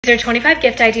These are 25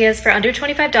 gift ideas for under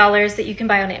 $25 that you can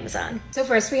buy on Amazon. So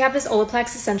first we have this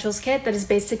Olaplex Essentials Kit that is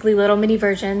basically little mini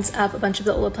versions of a bunch of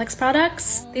the Olaplex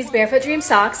products. These Barefoot Dream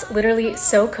socks, literally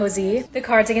so cozy. The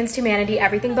Cards Against Humanity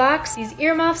Everything box. These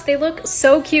earmuffs, they look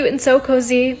so cute and so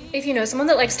cozy. If you know someone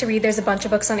that likes to read, there's a bunch of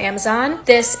books on Amazon.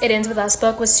 This It Ends With Us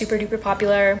book was super duper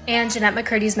popular. And Jeanette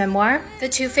McCurdy's memoir. The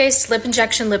Too Faced Lip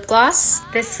Injection Lip Gloss.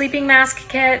 This sleeping mask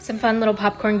kit. Some fun little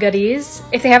popcorn goodies.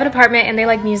 If they have an apartment and they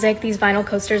like music, these vinyl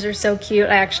coasters are so cute.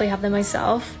 I actually have them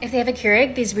myself. If they have a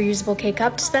Keurig, these reusable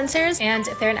K-Cup dispensers. And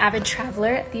if they're an avid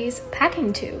traveler, these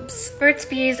packing tubes. Burt's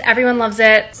Bees, everyone loves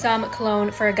it. Some cologne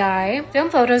for a guy. Film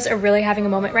photos are really having a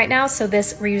moment right now, so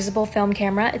this reusable film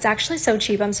camera, it's actually so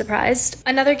cheap, I'm surprised.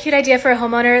 Another cute idea for a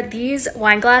homeowner, these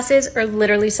wine glasses are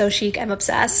literally so chic, I'm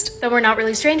obsessed. Though we're not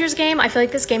really strangers game, I feel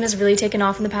like this game has really taken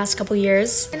off in the past couple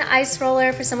years. An ice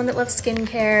roller for someone that loves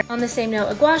skincare. On the same note,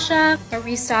 a gua sha, a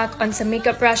restock on some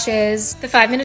makeup brushes, the